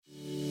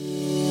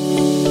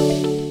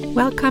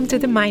Welcome to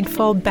the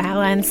Mindful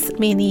Balance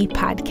mini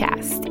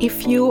podcast.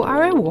 If you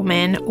are a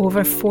woman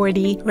over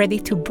 40, ready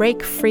to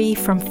break free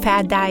from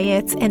fad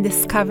diets and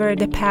discover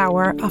the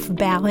power of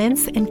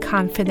balance and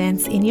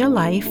confidence in your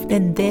life,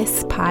 then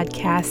this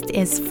podcast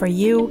is for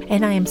you,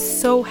 and I am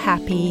so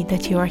happy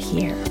that you are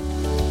here.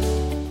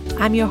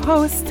 I'm your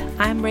host.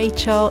 I'm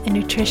Rachel, a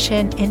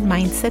nutrition and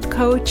mindset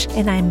coach,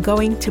 and I'm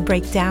going to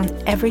break down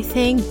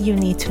everything you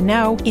need to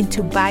know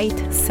into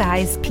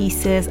bite-sized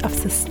pieces of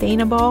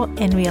sustainable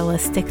and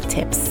realistic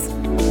tips.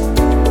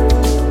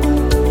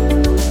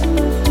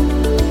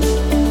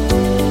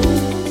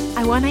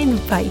 I want to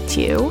invite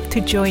you to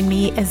join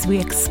me as we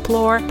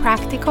explore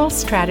practical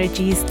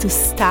strategies to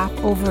stop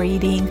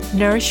overeating,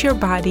 nourish your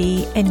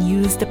body, and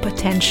use the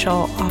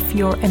potential of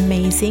your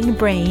amazing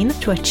brain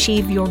to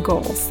achieve your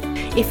goals.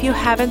 If you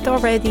haven't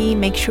already,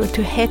 make sure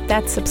to hit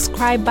that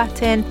subscribe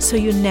button so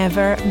you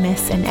never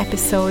miss an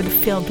episode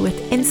filled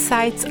with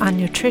insights on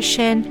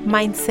nutrition,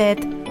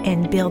 mindset,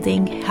 and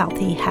building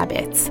healthy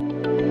habits.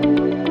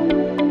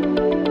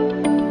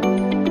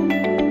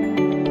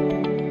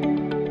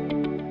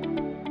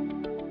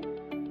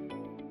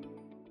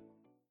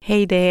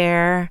 Hey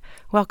there,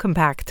 welcome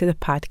back to the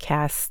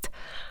podcast.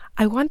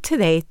 I want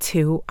today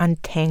to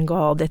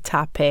untangle the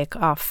topic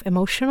of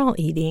emotional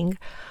eating,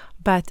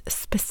 but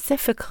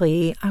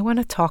specifically, I want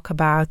to talk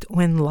about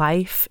when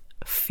life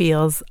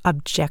feels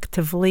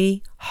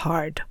objectively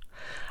hard.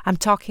 I'm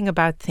talking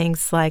about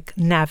things like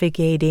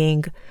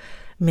navigating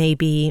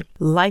maybe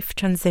life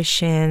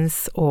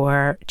transitions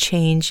or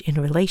change in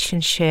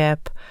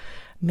relationship,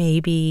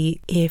 maybe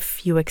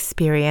if you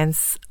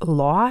experience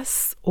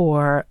loss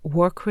or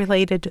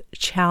work-related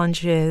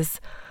challenges,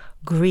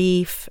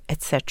 grief,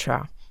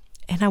 etc.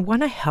 And I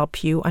want to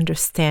help you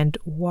understand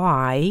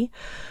why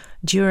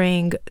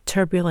during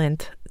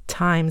turbulent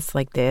times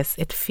like this,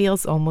 it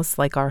feels almost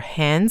like our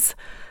hands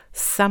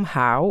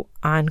somehow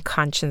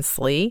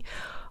unconsciously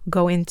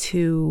go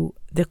into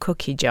the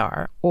cookie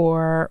jar,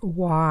 or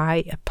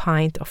why a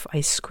pint of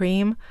ice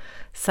cream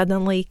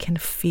suddenly can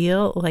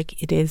feel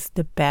like it is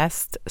the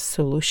best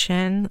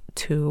solution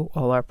to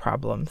all our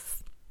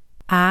problems.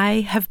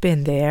 I have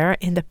been there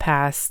in the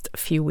past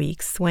few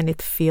weeks when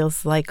it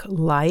feels like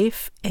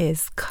life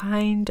is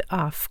kind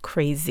of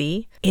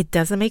crazy. It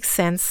doesn't make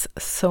sense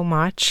so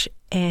much.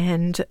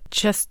 And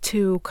just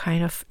to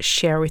kind of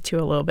share with you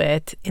a little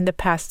bit, in the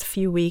past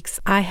few weeks,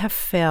 I have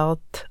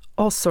felt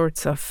all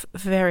sorts of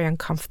very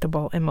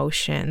uncomfortable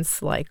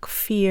emotions like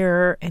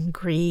fear and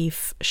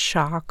grief,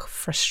 shock,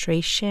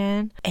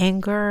 frustration,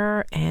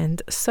 anger,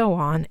 and so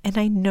on. And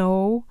I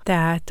know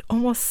that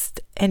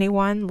almost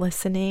anyone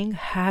listening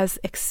has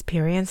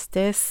experienced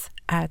this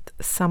at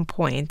some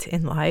point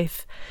in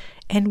life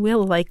and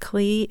will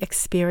likely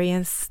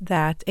experience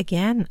that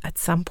again at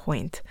some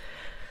point.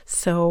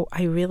 So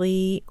I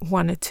really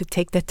wanted to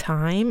take the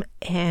time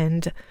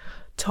and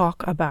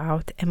talk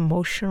about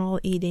emotional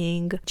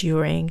eating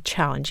during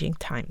challenging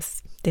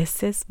times.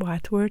 This is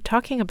what we're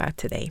talking about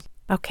today.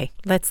 Okay,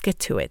 let's get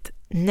to it.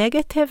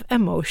 Negative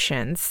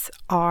emotions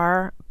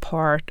are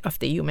part of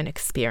the human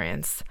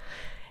experience.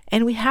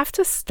 And we have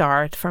to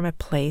start from a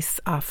place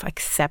of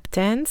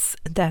acceptance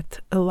that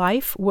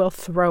life will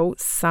throw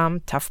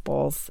some tough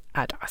balls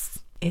at us.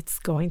 It's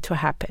going to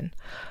happen.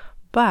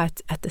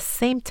 But at the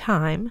same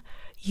time,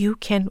 you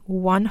can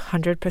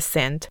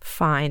 100%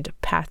 find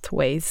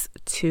pathways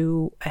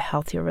to a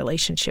healthier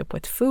relationship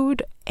with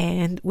food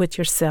and with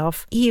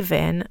yourself,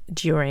 even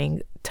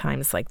during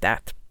times like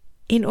that.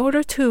 In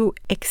order to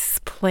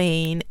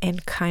explain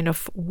and kind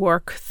of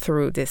work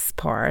through this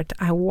part,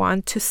 I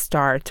want to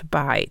start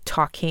by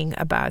talking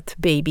about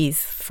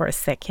babies for a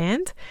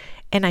second,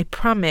 and I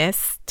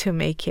promise to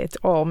make it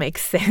all make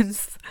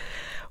sense.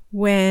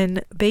 When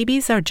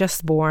babies are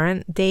just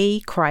born,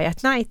 they cry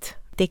at night.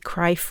 They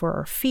cry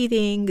for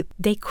feeding.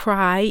 They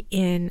cry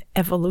in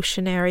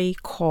evolutionary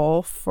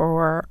call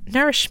for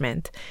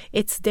nourishment.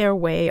 It's their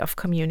way of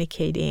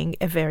communicating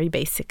a very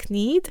basic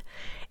need.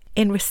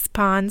 In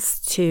response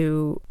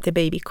to the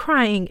baby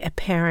crying, a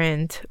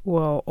parent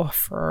will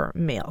offer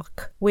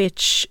milk,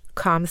 which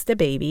calms the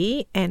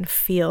baby and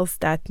feels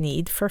that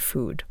need for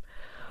food.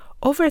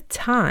 Over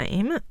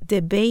time,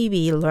 the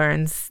baby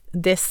learns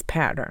this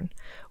pattern.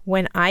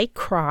 When I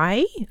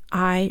cry,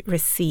 I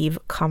receive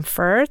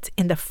comfort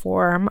in the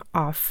form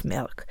of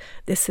milk.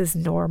 This is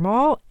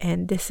normal,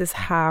 and this is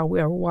how we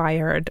are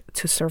wired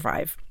to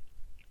survive.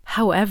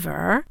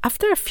 However,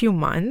 after a few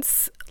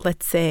months,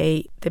 let's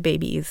say the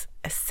baby is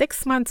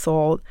 6 months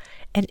old,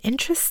 an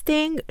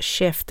interesting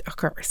shift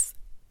occurs.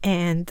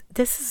 And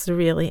this is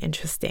really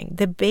interesting.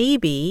 The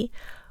baby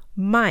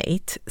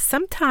might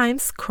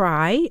sometimes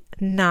cry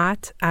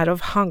not out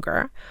of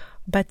hunger,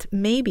 but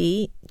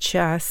maybe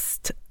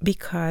just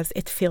because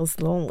it feels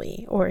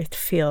lonely, or it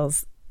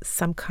feels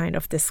some kind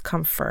of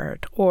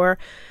discomfort, or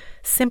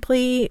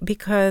simply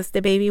because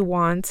the baby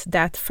wants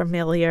that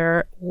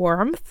familiar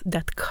warmth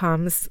that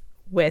comes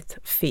with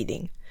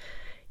feeding.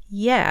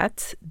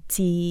 Yet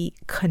the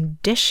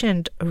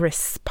conditioned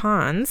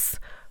response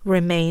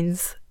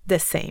remains the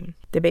same.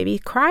 The baby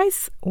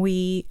cries,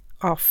 we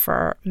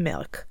offer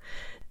milk.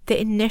 The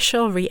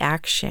initial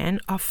reaction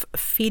of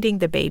feeding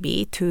the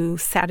baby to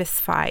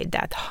satisfy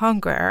that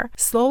hunger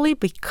slowly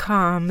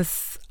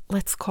becomes,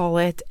 let's call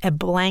it, a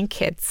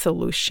blanket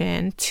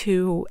solution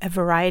to a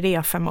variety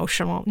of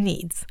emotional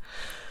needs.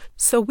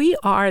 So we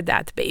are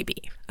that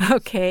baby,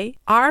 okay?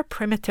 Our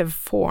primitive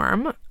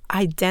form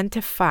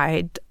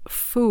identified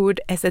food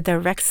as a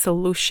direct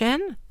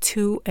solution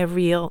to a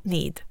real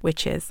need,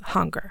 which is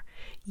hunger.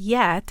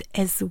 Yet,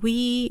 as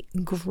we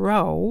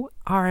grow,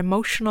 our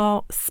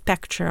emotional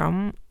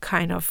spectrum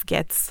kind of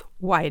gets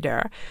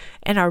wider,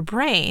 and our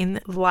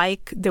brain,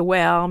 like the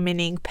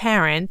well-meaning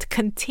parent,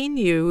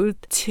 continued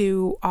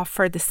to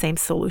offer the same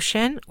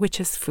solution,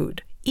 which is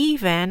food,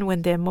 even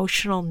when the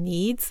emotional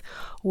needs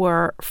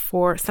were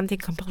for something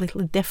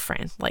completely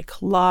different,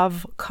 like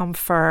love,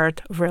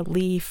 comfort,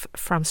 relief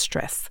from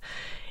stress.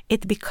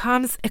 It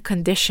becomes a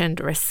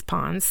conditioned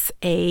response,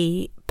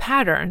 a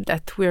pattern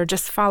that we're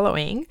just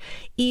following,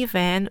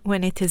 even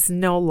when it is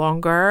no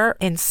longer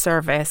in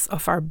service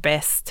of our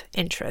best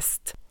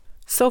interest.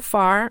 So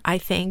far, I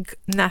think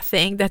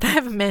nothing that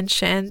I've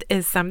mentioned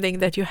is something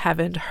that you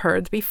haven't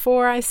heard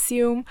before, I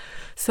assume.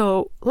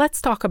 So let's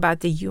talk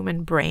about the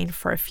human brain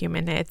for a few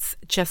minutes,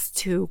 just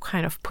to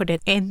kind of put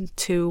it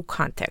into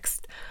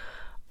context.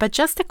 But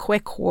just a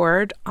quick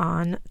word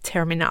on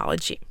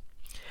terminology.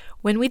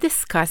 When we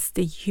discuss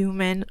the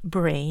human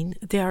brain,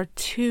 there are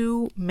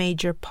two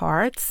major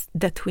parts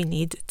that we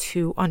need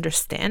to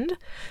understand,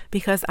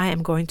 because I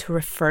am going to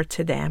refer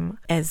to them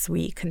as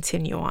we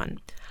continue on.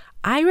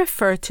 I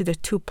refer to the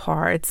two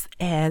parts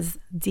as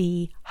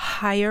the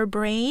higher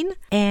brain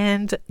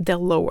and the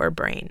lower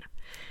brain.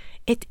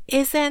 It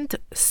isn't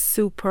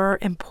super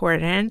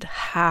important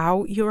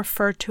how you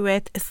refer to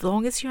it, as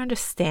long as you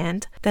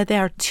understand that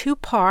there are two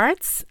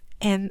parts,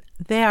 and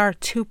there are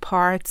two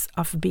parts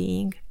of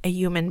being a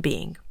human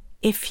being.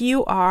 If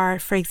you are,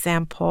 for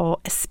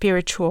example, a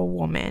spiritual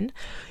woman,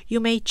 you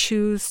may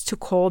choose to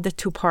call the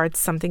two parts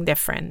something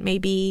different,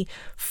 maybe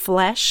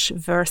flesh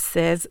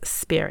versus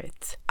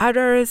spirit.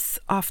 Others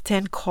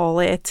often call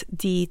it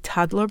the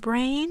toddler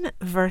brain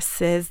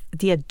versus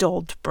the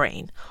adult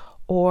brain,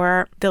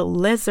 or the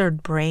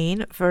lizard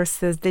brain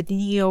versus the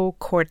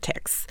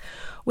neocortex.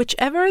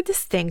 Whichever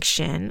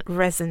distinction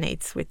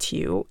resonates with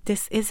you,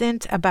 this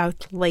isn't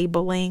about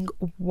labeling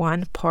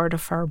one part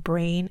of our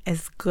brain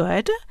as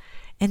good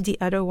and the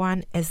other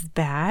one as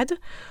bad,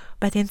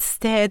 but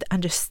instead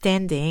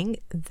understanding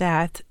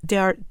that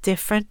there are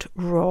different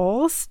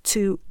roles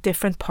to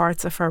different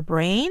parts of our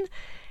brain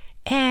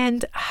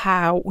and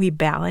how we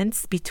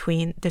balance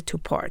between the two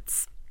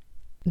parts.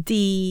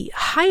 The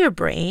higher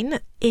brain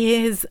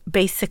is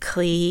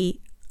basically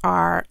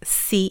our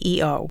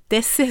CEO.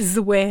 This is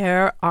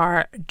where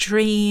our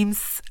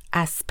dreams,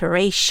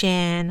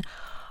 aspiration,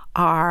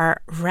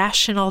 our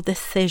rational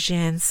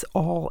decisions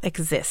all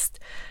exist.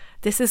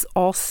 This is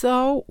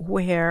also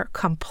where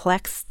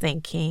complex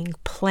thinking,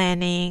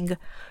 planning,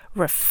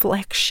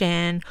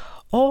 reflection,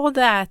 all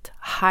that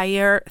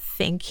higher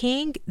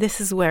thinking,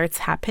 this is where it's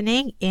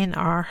happening in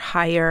our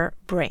higher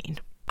brain.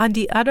 On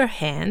the other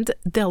hand,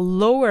 the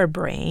lower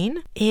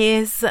brain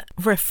is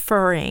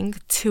referring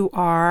to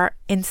our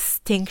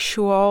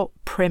instinctual,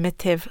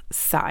 primitive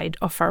side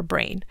of our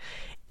brain.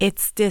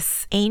 It's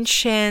this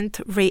ancient,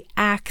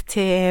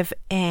 reactive,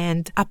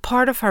 and a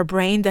part of our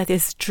brain that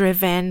is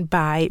driven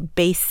by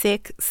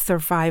basic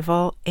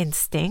survival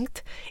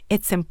instinct.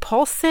 It's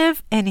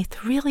impulsive, and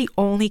it really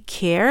only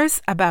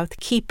cares about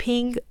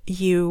keeping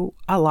you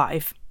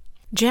alive.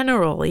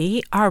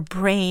 Generally, our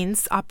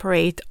brains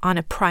operate on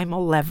a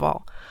primal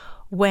level,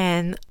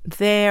 when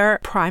their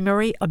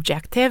primary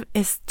objective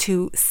is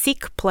to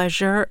seek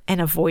pleasure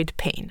and avoid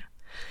pain.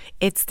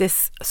 It's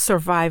this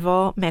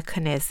survival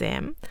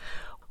mechanism.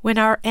 When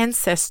our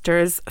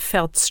ancestors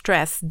felt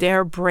stress,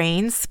 their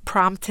brains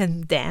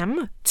prompted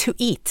them to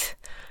eat,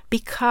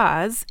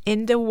 because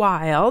in the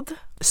wild,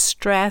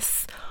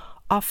 stress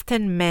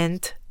often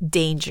meant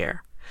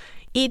danger.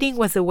 Eating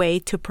was a way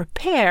to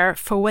prepare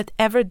for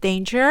whatever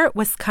danger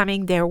was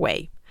coming their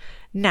way.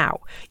 Now,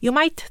 you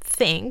might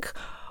think,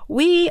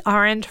 we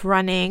aren't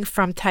running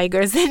from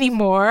tigers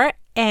anymore,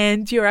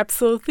 and you're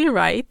absolutely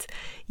right.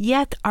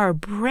 Yet our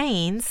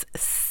brains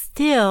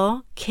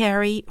still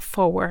carry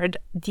forward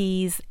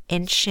these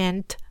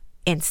ancient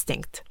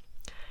instincts.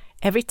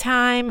 Every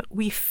time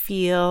we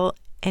feel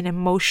an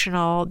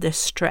emotional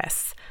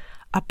distress,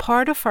 a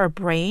part of our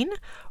brain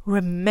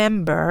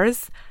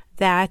remembers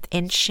that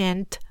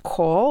ancient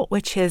call,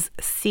 which is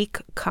seek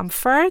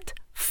comfort,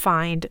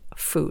 find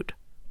food.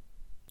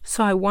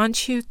 So I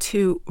want you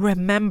to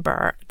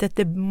remember that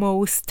the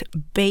most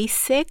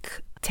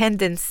basic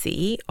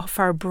tendency of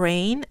our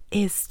brain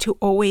is to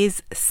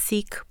always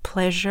seek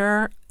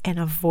pleasure and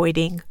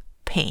avoiding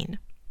pain.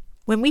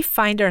 When we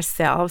find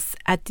ourselves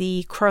at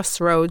the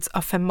crossroads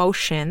of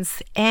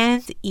emotions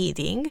and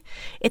eating,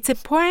 it's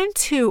important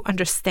to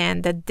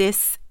understand that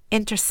this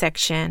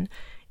intersection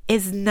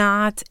is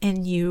not a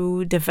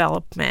new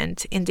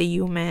development in the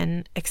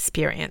human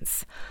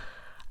experience.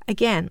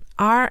 Again,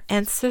 our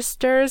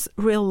ancestors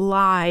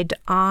relied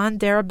on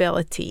their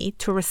ability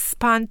to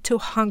respond to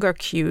hunger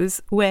cues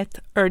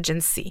with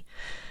urgency.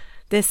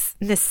 This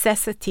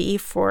necessity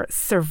for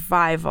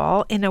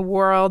survival in a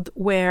world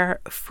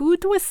where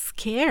food was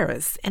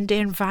scarce and the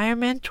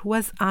environment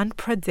was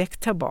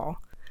unpredictable.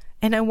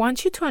 And I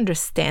want you to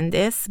understand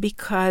this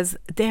because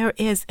there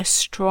is a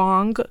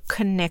strong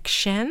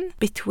connection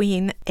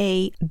between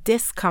a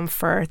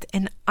discomfort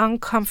and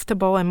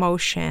uncomfortable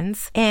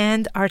emotions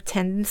and our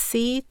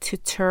tendency to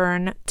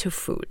turn to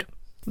food.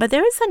 But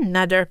there is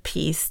another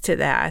piece to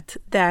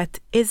that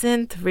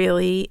isn't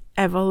really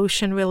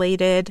evolution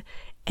related,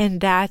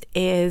 and that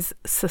is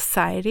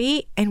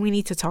society, and we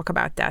need to talk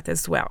about that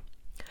as well.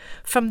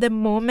 From the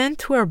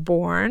moment we're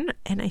born,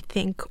 and I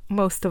think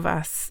most of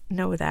us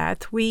know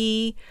that,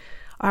 we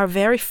are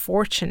very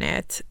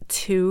fortunate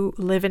to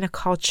live in a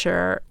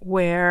culture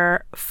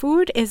where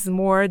food is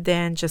more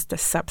than just a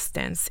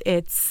substance.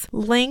 It's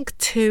linked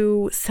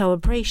to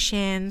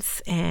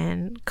celebrations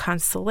and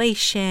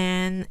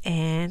consolation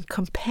and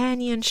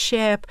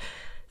companionship.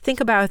 Think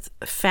about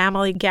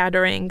family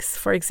gatherings,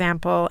 for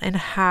example, and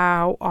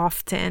how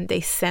often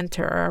they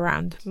center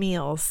around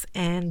meals.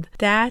 And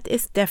that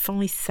is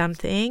definitely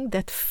something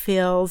that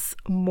fills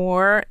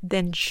more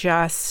than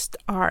just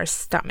our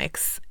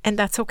stomachs. And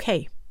that's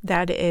okay.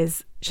 That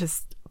is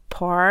just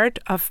part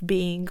of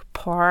being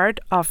part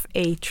of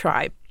a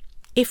tribe.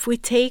 If we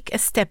take a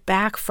step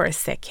back for a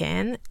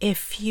second,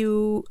 if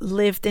you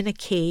lived in a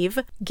cave,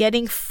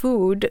 getting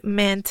food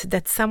meant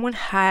that someone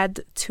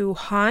had to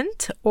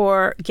hunt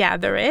or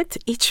gather it.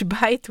 Each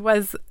bite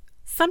was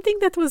something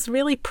that was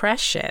really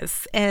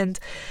precious, and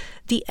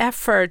the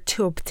effort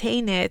to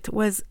obtain it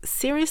was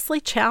seriously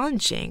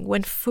challenging.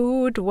 When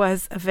food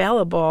was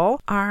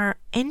available, our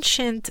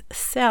ancient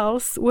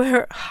cells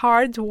were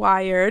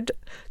hardwired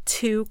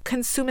to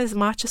consume as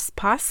much as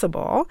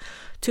possible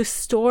to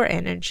store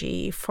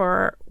energy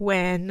for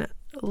when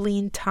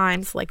lean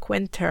times like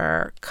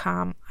winter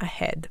come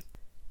ahead.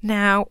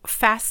 Now,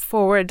 fast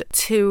forward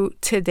to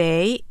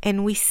today,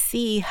 and we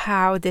see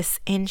how this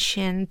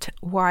ancient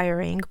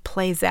wiring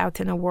plays out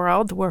in a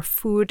world where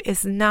food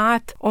is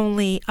not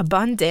only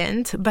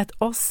abundant, but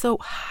also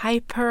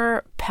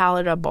hyper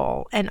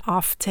palatable and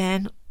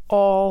often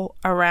all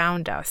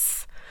around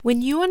us.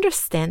 When you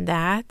understand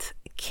that,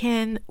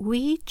 can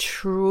we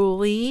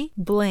truly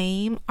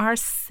blame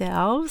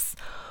ourselves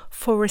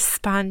for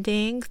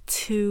responding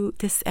to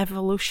this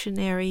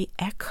evolutionary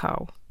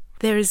echo?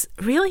 There's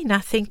really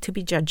nothing to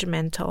be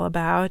judgmental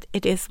about.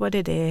 It is what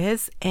it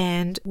is,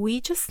 and we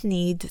just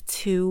need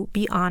to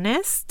be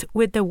honest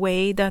with the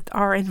way that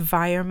our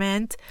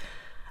environment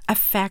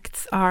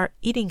affects our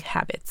eating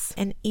habits,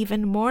 and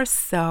even more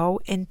so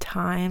in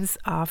times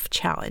of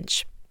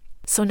challenge.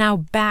 So now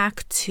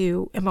back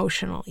to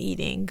emotional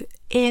eating.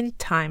 In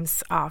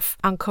times of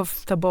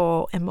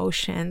uncomfortable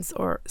emotions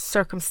or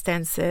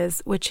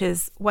circumstances, which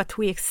is what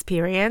we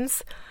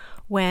experience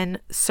when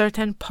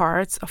certain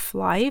parts of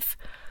life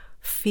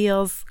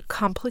feels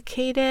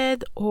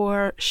complicated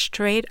or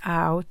straight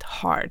out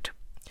hard.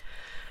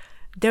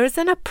 There's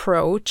an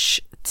approach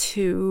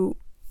to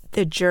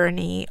the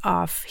journey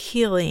of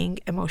healing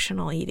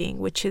emotional eating,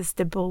 which is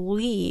the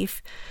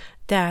belief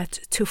that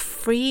to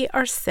free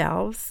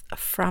ourselves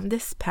from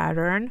this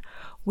pattern,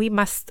 we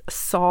must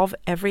solve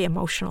every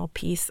emotional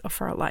piece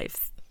of our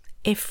lives.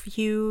 If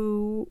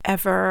you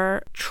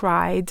ever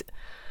tried,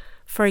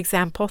 for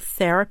example,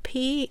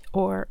 therapy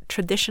or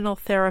traditional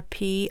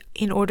therapy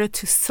in order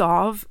to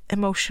solve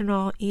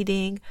emotional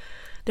eating,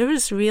 there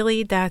is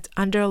really that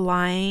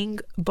underlying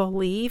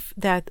belief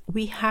that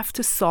we have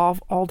to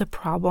solve all the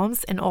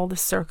problems and all the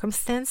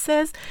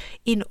circumstances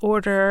in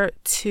order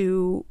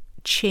to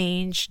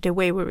change the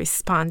way we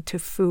respond to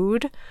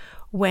food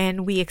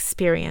when we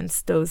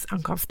experience those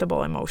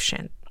uncomfortable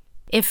emotions.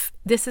 If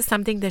this is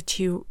something that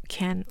you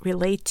can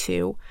relate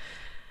to,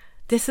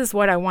 this is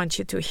what I want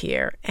you to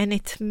hear. And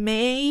it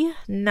may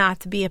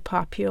not be a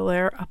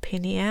popular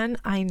opinion,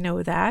 I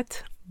know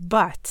that,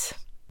 but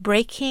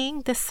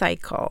breaking the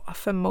cycle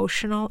of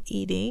emotional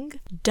eating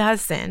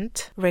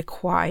doesn't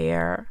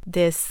require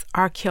this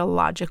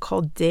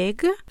archaeological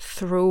dig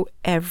through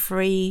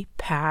every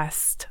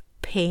past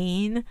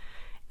pain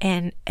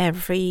and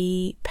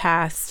every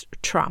past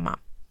trauma.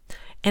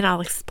 And I'll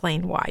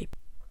explain why.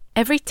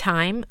 Every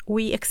time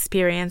we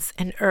experience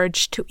an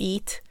urge to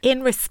eat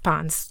in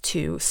response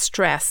to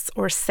stress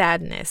or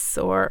sadness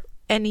or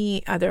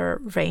any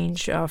other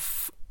range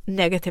of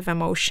negative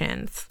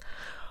emotions,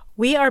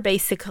 we are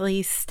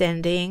basically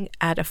standing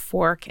at a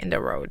fork in the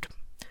road.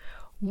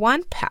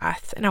 One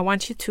path, and I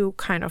want you to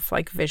kind of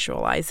like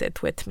visualize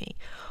it with me.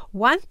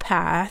 One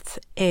path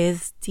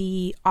is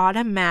the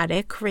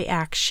automatic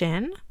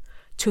reaction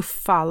to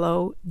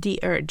follow the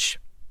urge.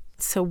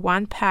 So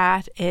one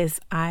path is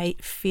I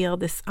feel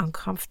this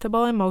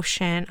uncomfortable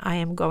emotion. I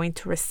am going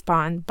to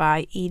respond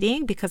by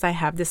eating because I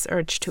have this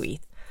urge to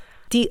eat.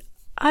 The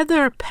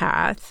other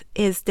path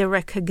is the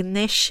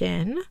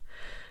recognition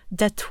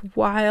that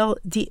while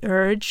the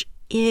urge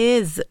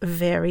is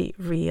very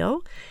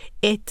real,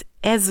 it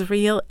as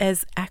real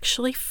as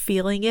actually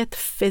feeling it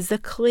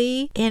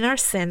physically in our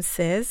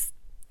senses.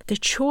 The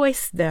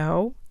choice,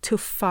 though, to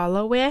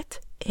follow it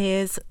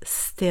is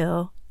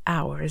still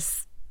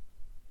ours.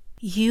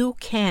 You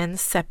can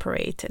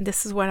separate, and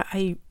this is what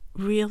I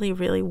really,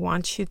 really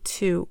want you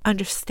to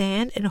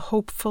understand and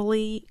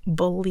hopefully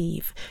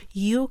believe.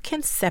 You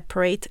can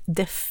separate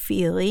the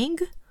feeling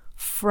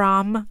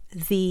from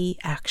the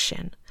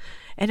action.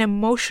 An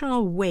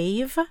emotional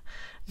wave,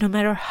 no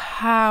matter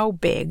how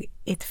big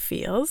it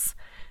feels,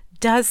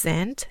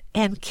 doesn't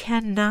and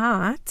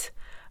cannot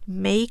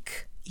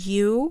make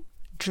you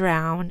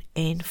drown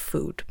in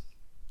food.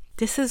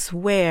 This is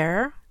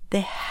where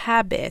the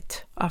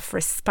habit of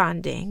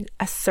responding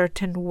a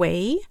certain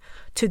way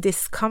to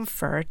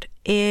discomfort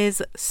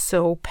is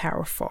so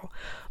powerful.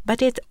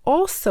 But it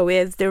also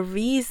is the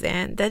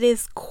reason that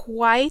is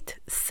quite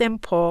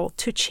simple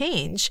to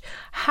change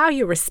how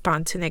you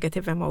respond to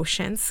negative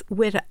emotions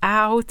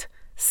without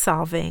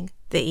solving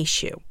the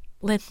issue.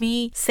 Let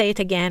me say it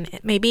again,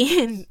 maybe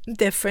in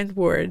different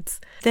words.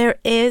 There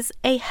is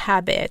a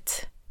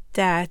habit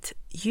that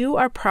you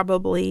are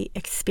probably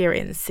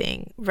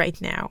experiencing right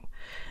now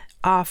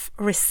of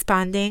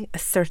responding a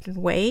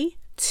certain way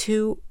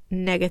to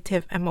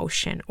negative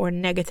emotion or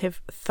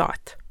negative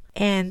thought.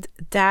 And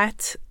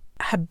that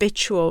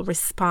habitual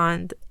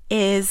response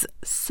is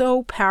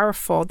so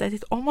powerful that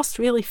it almost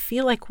really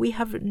feels like we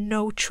have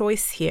no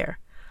choice here.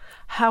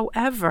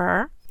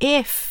 However,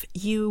 if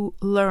you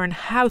learn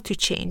how to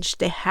change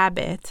the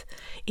habit,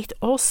 it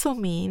also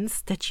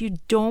means that you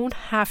don't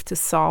have to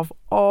solve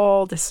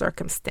all the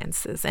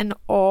circumstances and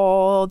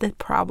all the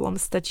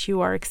problems that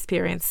you are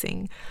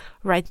experiencing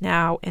right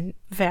now in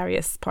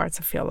various parts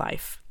of your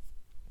life.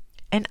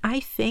 And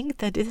I think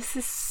that this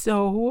is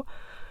so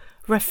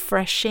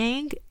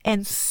refreshing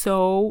and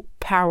so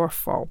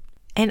powerful.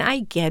 And I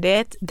get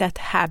it that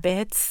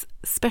habits,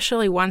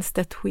 especially ones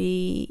that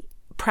we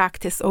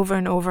practice over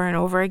and over and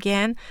over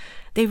again,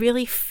 they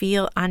really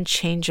feel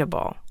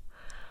unchangeable.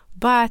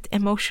 But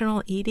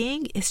emotional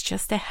eating is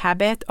just a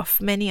habit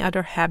of many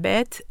other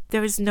habits.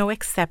 There is no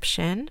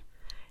exception,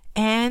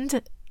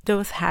 and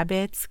those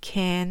habits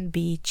can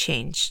be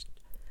changed.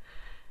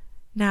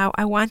 Now,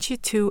 I want you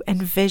to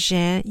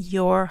envision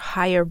your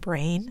higher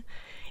brain.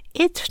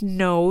 It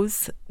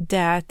knows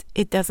that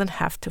it doesn't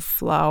have to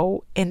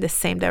flow in the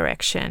same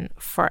direction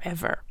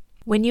forever.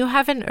 When you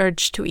have an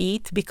urge to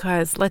eat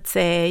because, let's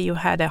say, you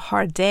had a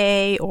hard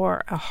day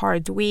or a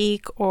hard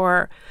week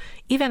or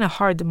even a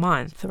hard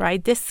month,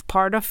 right? This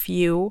part of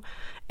you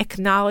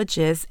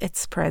acknowledges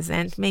its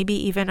presence, maybe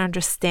even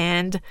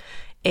understand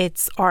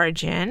its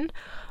origin,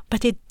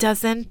 but it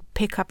doesn't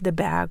pick up the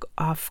bag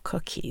of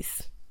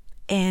cookies.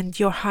 And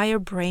your higher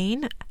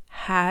brain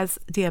has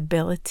the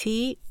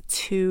ability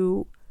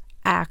to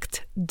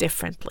act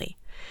differently.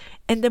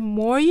 And the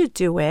more you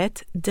do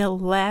it, the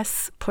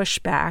less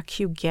pushback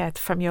you get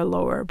from your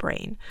lower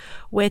brain,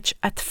 which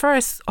at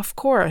first, of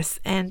course,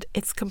 and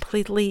it's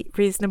completely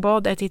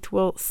reasonable that it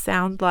will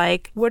sound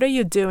like, what are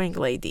you doing,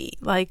 lady?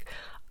 Like,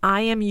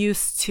 I am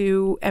used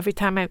to, every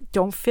time I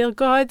don't feel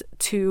good,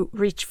 to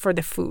reach for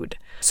the food.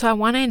 So I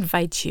want to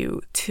invite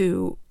you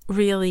to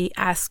really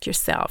ask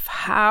yourself,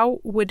 how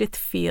would it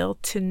feel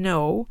to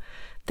know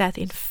that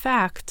in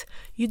fact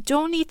you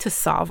don't need to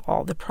solve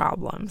all the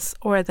problems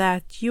or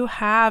that you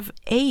have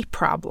a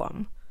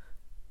problem,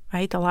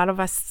 right? A lot of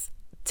us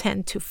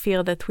tend to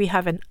feel that we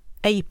have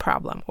a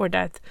problem or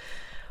that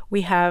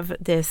we have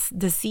this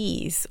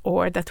disease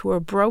or that we're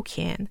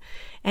broken.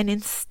 And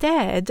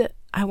instead,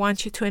 I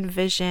want you to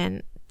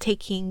envision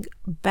taking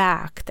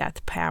back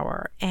that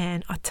power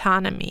and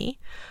autonomy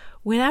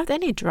without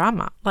any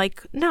drama.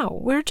 Like, no,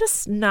 we're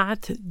just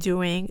not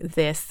doing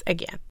this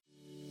again.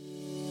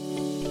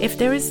 If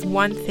there is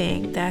one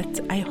thing that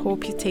I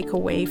hope you take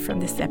away from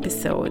this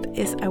episode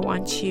is I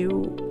want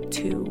you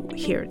to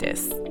hear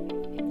this.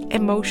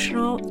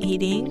 Emotional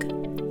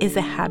eating is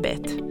a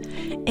habit.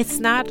 It's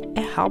not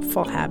a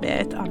helpful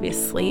habit,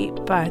 obviously,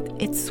 but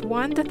it's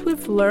one that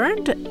we've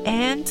learned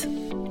and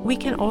we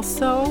can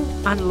also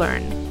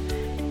unlearn,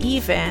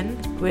 even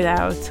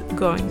without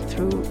going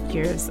through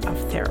years of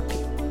therapy.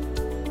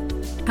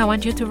 I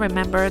want you to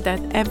remember that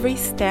every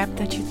step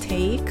that you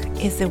take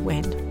is a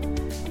win.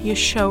 You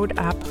showed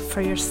up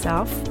for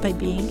yourself by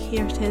being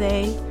here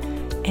today,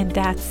 and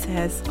that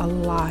says a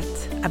lot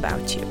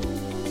about you.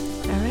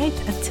 All right,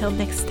 until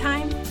next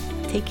time,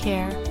 take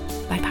care.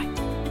 Bye-bye.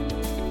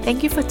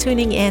 Thank you for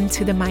tuning in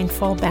to the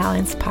Mindful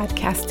Balance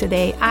podcast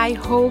today. I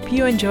hope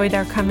you enjoyed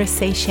our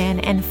conversation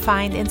and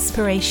find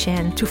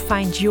inspiration to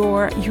find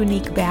your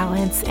unique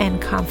balance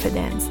and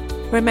confidence.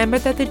 Remember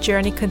that the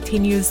journey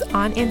continues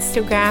on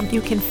Instagram. You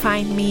can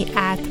find me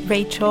at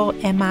Rachel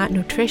Emma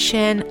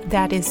Nutrition.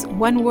 That is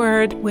one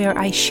word, where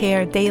I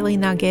share daily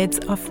nuggets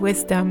of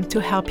wisdom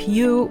to help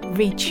you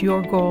reach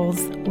your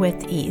goals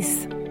with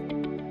ease.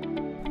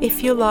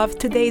 If you loved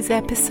today's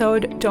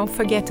episode, don't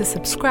forget to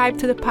subscribe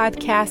to the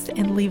podcast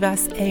and leave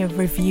us a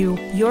review.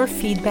 Your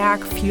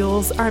feedback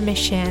fuels our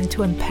mission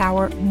to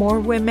empower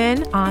more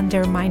women on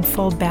their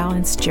mindful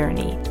balance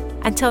journey.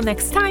 Until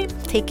next time,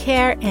 Take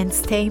care and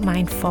stay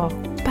mindful.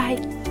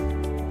 Bye.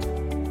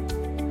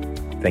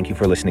 Thank you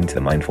for listening to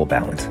The Mindful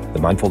Balance. The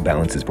Mindful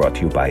Balance is brought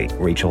to you by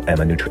Rachel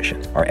Emma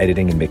Nutrition. Our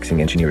editing and mixing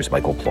engineer is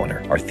Michael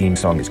Ploner. Our theme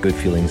song is Good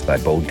Feelings by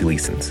Bo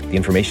Gleasons. The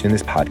information in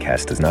this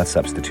podcast does not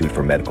substitute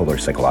for medical or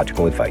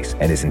psychological advice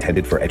and is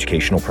intended for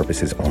educational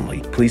purposes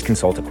only. Please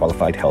consult a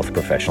qualified health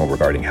professional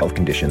regarding health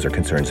conditions or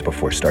concerns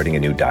before starting a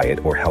new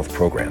diet or health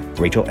program.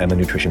 Rachel Emma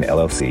Nutrition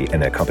LLC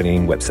and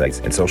accompanying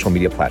websites and social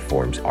media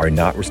platforms are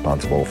not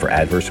responsible for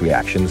adverse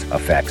reactions,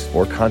 effects,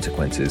 or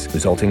consequences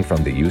resulting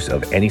from the use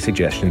of any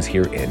suggestions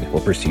herein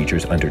or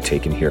procedures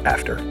undertaken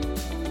hereafter.